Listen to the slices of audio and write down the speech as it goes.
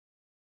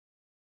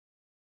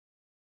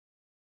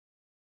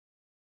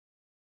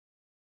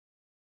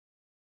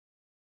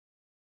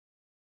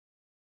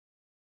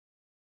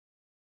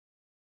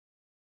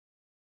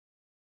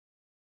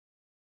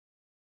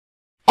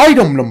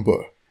Item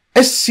Number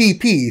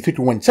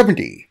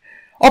SCP-3170.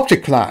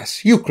 Object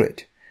Class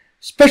Euclid.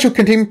 Special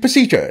Containment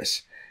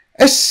Procedures.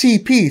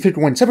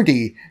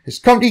 SCP-3170 is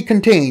currently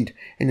contained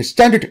in a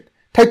standard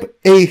Type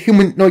A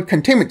humanoid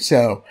containment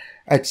cell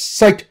at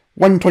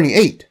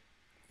Site-128.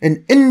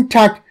 An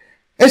intact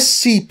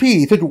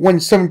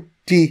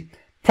SCP-3170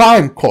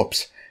 Prime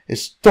Corpse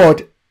is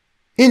stored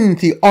in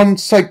the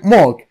on-site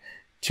morgue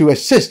to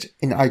assist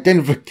in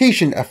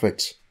identification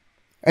efforts.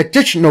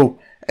 Additional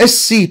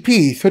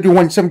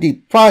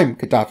SCP-3170 Prime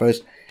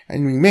cadavers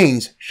and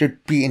remains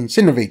should be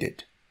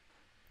incinerated.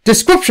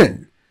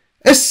 Description: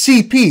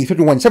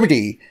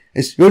 SCP-3170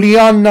 is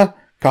Yuliana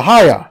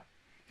Cahaya,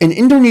 an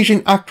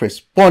Indonesian actress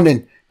born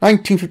in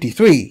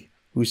 1953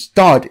 who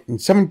starred in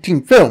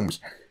 17 films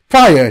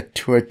prior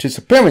to her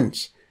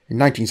disappearance in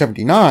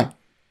 1979.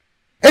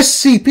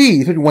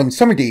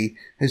 SCP-3170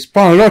 is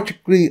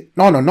biologically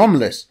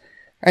non-anomalous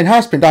and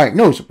has been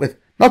diagnosed with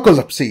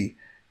narcolepsy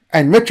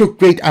and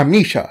retrograde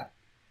amnesia.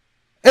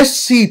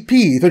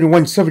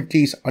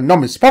 SCP-3170's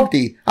anomalous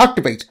property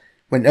activates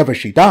whenever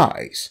she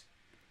dies.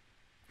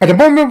 At the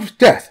moment of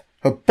death,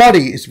 her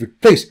body is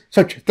replaced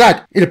such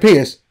that it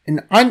appears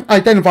an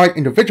unidentified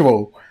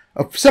individual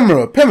of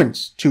similar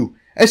appearance to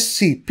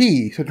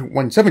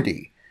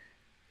SCP-3170.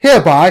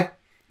 Hereby,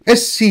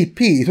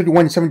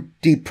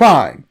 SCP-3170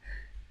 Prime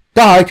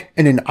died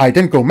in an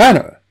identical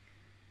manner.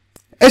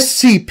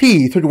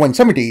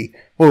 SCP-3170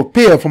 will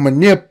appear from a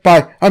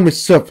nearby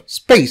unobserved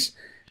space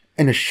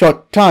in a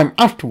short time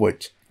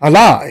afterwards,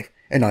 alive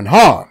and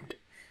unharmed.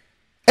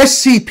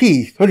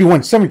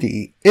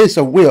 SCP-3170 is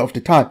aware of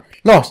the time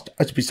lost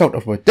as a result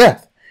of her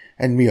death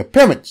and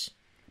reappearance,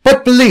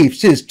 but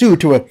believes it is due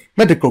to a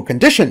medical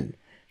condition.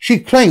 She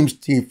claims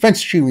the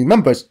events she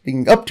remembers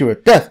leading up to her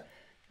death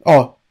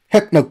are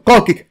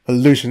hypnagogic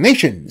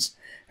hallucinations,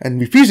 and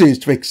refuses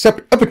to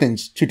accept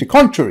evidence to the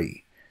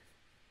contrary.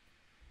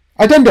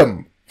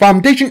 Addendum: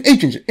 Foundation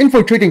agents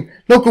infiltrating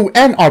local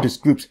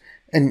anartist groups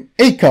in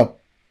Acre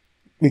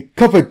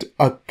recovered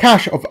a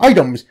cache of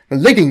items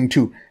relating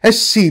to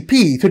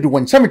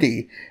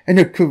SCP-3170 and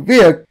a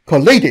career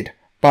collated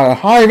by a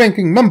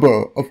high-ranking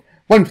member of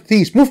one of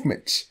these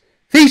movements.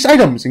 These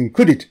items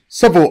included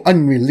several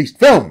unreleased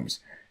films,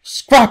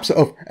 scraps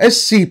of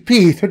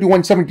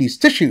SCP-3170's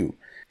tissue,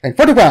 and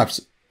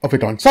photographs of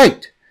it on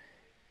site.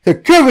 The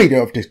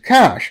curator of this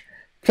cache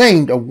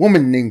claimed a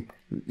woman named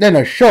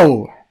Lena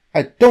Shaw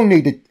had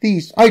donated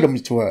these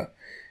items to her,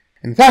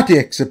 and that the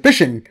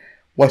exhibition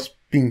was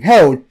being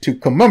held to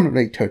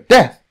commemorate her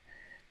death.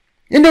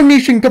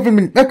 Indonesian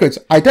government records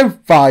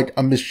identified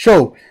a Ms.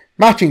 Shaw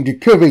matching the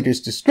curator's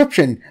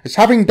description as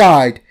having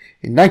died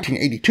in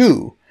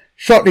 1982,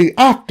 shortly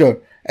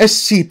after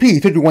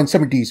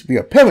SCP-3170's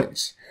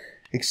reappearance.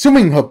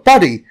 Exhuming her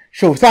body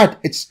shows that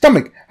its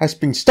stomach has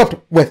been stuffed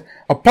with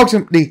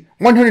approximately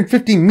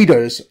 150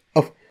 meters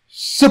of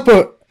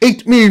Super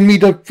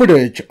 8mm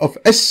footage of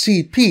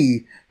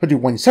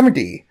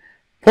SCP-3170.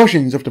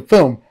 Portions of the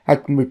film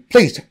have been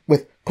replaced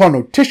with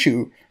carnal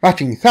tissue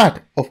matching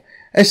that of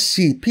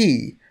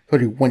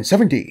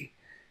SCP-3170.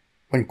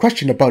 When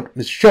questioned about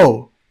Ms.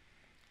 Shaw,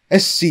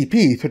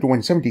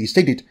 SCP-3170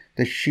 stated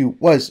that she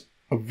was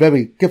a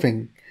very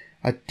giving,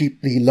 a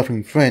deeply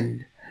loving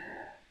friend,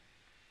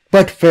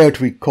 but failed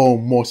to recall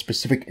more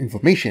specific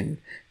information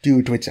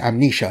due to its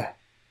amnesia.